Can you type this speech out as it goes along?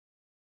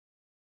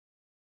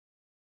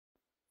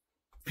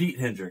Pete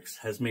Hendrix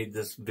has made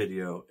this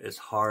video as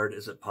hard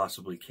as it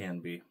possibly can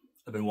be.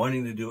 I've been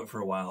wanting to do it for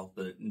a while,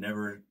 but it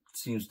never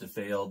seems to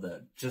fail.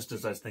 That just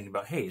as I was thinking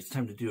about, hey, it's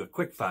time to do a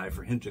quick five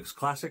for Hendrix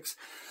Classics,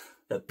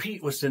 that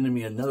Pete was sending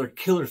me another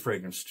killer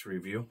fragrance to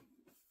review.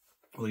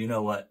 Well, you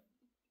know what?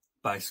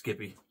 Bye,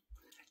 Skippy.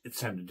 It's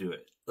time to do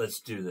it. Let's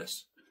do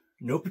this.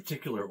 No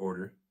particular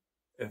order.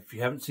 If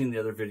you haven't seen the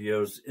other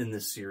videos in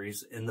this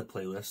series, in the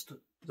playlist,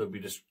 there'll be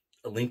just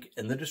a link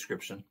in the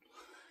description.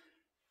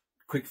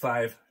 Quick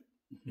five,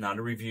 not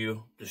a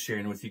review, just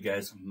sharing with you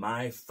guys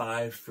my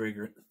five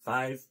favorite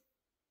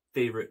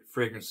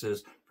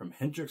fragrances from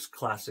Hendrix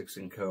Classics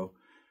and Co.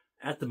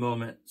 At the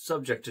moment,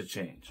 subject to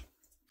change.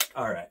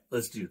 All right,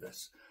 let's do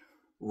this.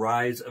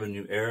 Rise of a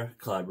New Era,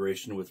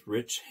 collaboration with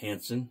Rich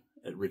Hansen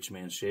at Rich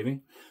Man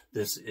Shaving.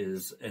 This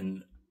is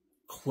a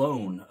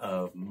clone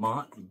of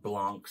Mont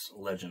Blanc's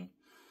Legend.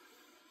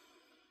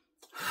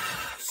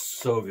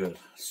 So good,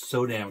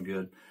 so damn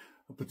good.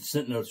 I'll put the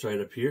scent notes right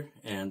up here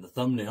and the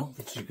thumbnail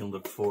that you can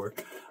look for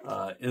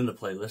in the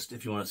playlist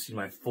if you want to see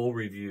my full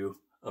review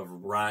of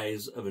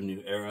Rise of a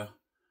New Era.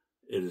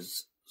 It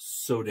is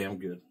so damn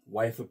good.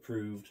 Wife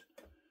approved,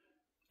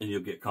 and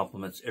you'll get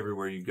compliments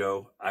everywhere you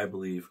go, I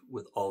believe,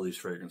 with all these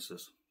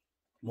fragrances.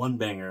 One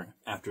banger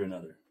after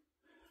another.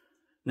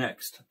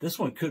 Next, this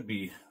one could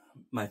be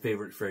my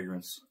favorite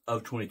fragrance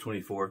of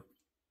 2024.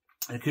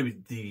 And it could be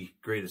the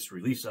greatest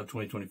release of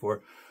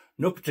 2024.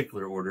 No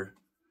particular order.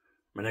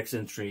 My next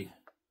entry,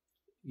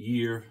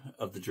 Year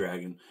of the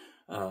Dragon.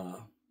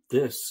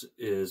 This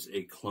is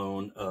a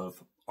clone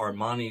of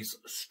Armani's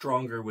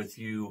Stronger With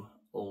You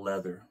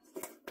leather.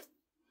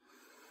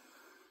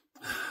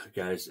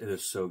 Guys, it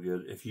is so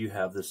good. If you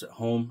have this at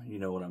home, you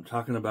know what I'm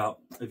talking about.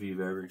 If you've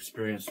ever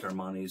experienced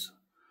Armani's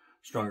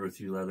Stronger With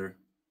You leather,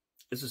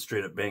 it's a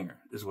straight up banger,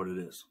 is what it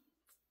is.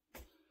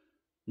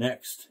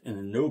 Next, and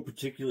in no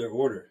particular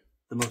order,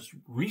 the most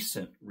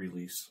recent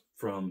release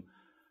from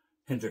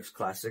Hendrix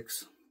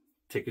Classics,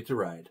 Ticket to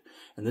Ride.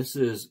 And this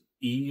is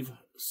Yves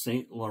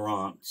Saint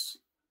Laurent's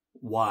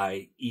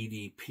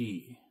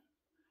YEDP.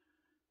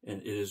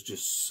 And it is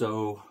just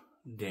so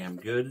damn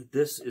good.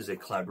 This is a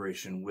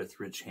collaboration with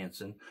Rich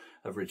Hansen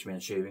of Rich Man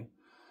Shaving.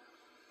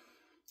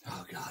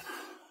 Oh God,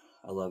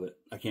 I love it.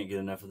 I can't get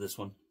enough of this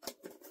one.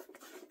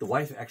 The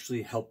wife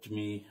actually helped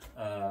me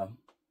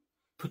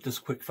put this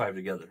quick five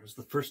together. It was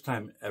the first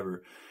time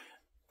ever.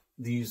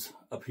 These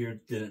up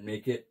here didn't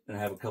make it, and I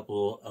have a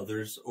couple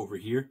others over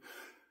here.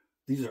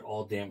 These are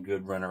all damn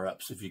good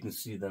runner-ups. If you can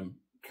see them,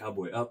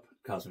 Cowboy Up,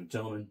 Cosmic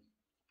Gentleman,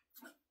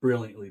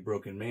 Brilliantly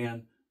Broken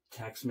Man,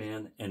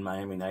 Taxman, and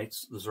Miami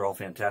Nights. Those are all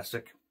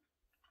fantastic.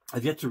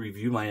 I've yet to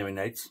review Miami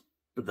Nights,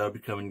 but that'll be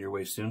coming your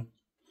way soon.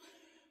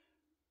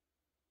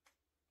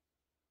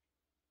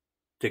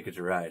 Ticket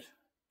to Ride.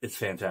 It's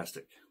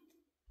fantastic.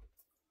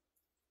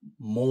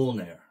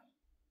 Molnair.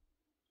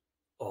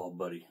 Oh,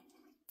 buddy.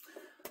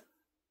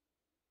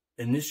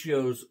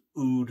 Initio's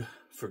Oud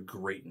for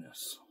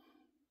Greatness.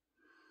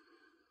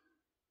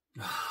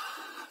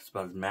 It's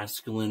about as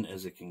masculine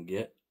as it can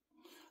get.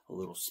 A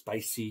little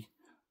spicy.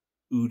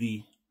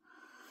 Oudy.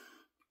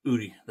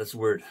 Oudy, that's the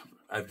word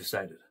I've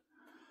decided.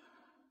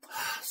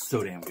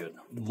 So damn good.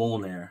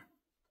 Molnair.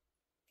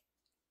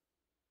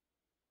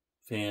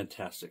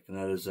 Fantastic. And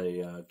that is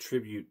a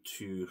tribute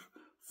to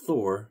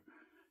Thor.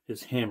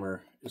 His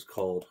hammer is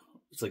called,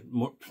 it's like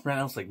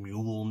pronounced like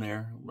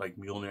Mjolnir, like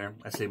Mjolnir.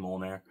 I say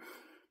Molnair.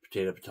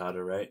 Potato,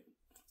 right?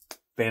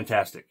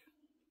 Fantastic.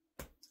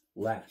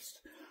 Last,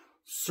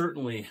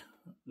 certainly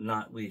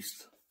not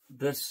least,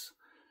 this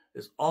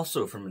is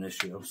also from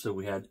Initio. So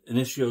we had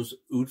Initio's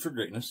Oud for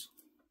Greatness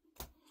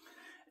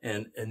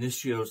and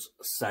Initio's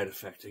Side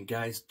Effect. And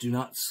guys, do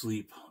not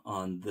sleep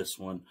on this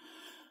one.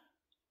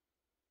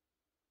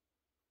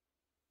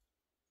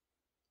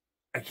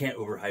 I can't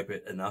overhype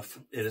it enough.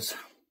 It is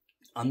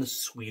on the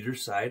sweeter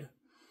side,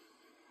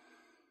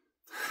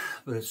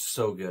 but it's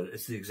so good.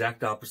 It's the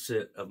exact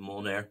opposite of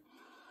Molnair.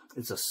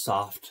 It's a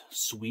soft,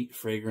 sweet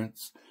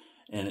fragrance,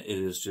 and it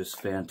is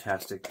just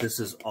fantastic. This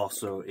is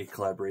also a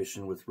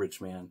collaboration with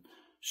Rich Man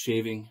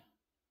Shaving.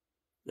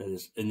 That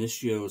is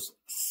Initio's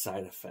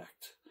Side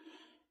Effect.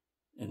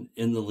 And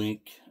in the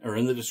link, or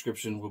in the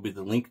description, will be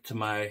the link to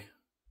my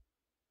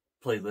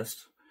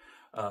playlist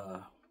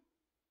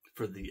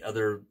for the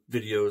other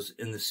videos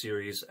in the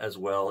series, as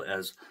well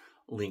as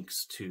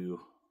links to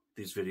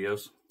these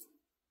videos.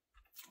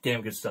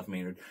 Damn good stuff,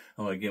 Maynard.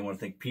 I want to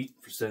thank Pete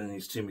for sending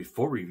these to me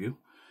for review.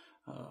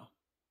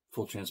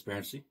 Full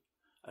transparency,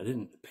 I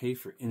didn't pay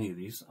for any of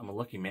these. I'm a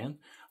lucky man.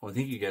 I want to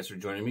thank you guys for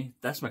joining me.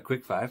 That's my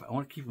quick five. I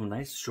want to keep them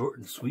nice, short,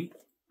 and sweet.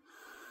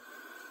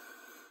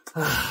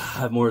 I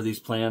have more of these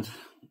planned.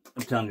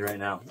 I'm telling you right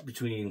now,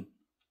 between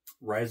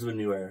Rise of a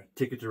New Era,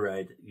 Ticket to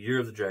Ride, Year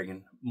of the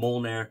Dragon,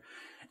 Molnair,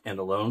 and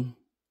Alone,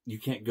 you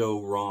can't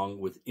go wrong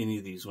with any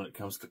of these when it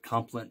comes to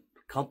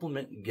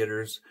compliment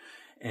getters.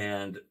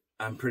 And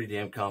I'm pretty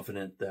damn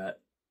confident that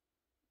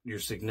your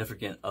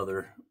significant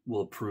other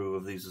will approve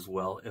of these as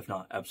well, if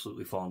not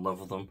absolutely fall in love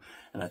with them.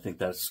 And I think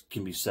that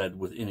can be said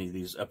with any of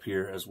these up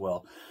here as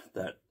well,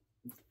 that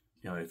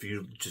You know, if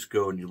you just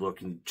go and you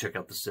look and check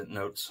out the scent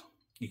notes,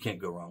 you can't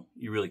go wrong.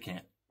 You really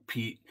can't.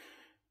 Pete,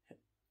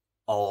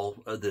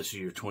 all of this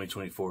year,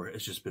 2024,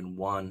 it's just been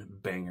one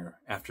banger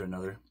after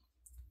another.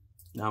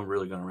 Now I'm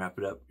really going to wrap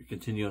it up. You're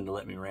continuing to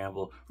let me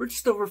ramble. We're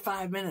just over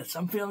 5 minutes.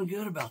 I'm feeling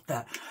good about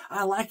that.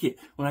 I like it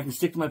when I can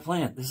stick to my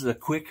plan. This is a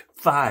quick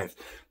 5.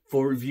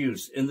 4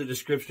 reviews in the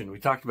description. We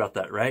talked about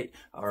that, right?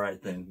 All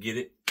right, then. Get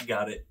it.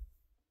 Got it.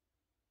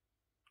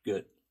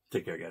 Good.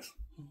 Take care, guys.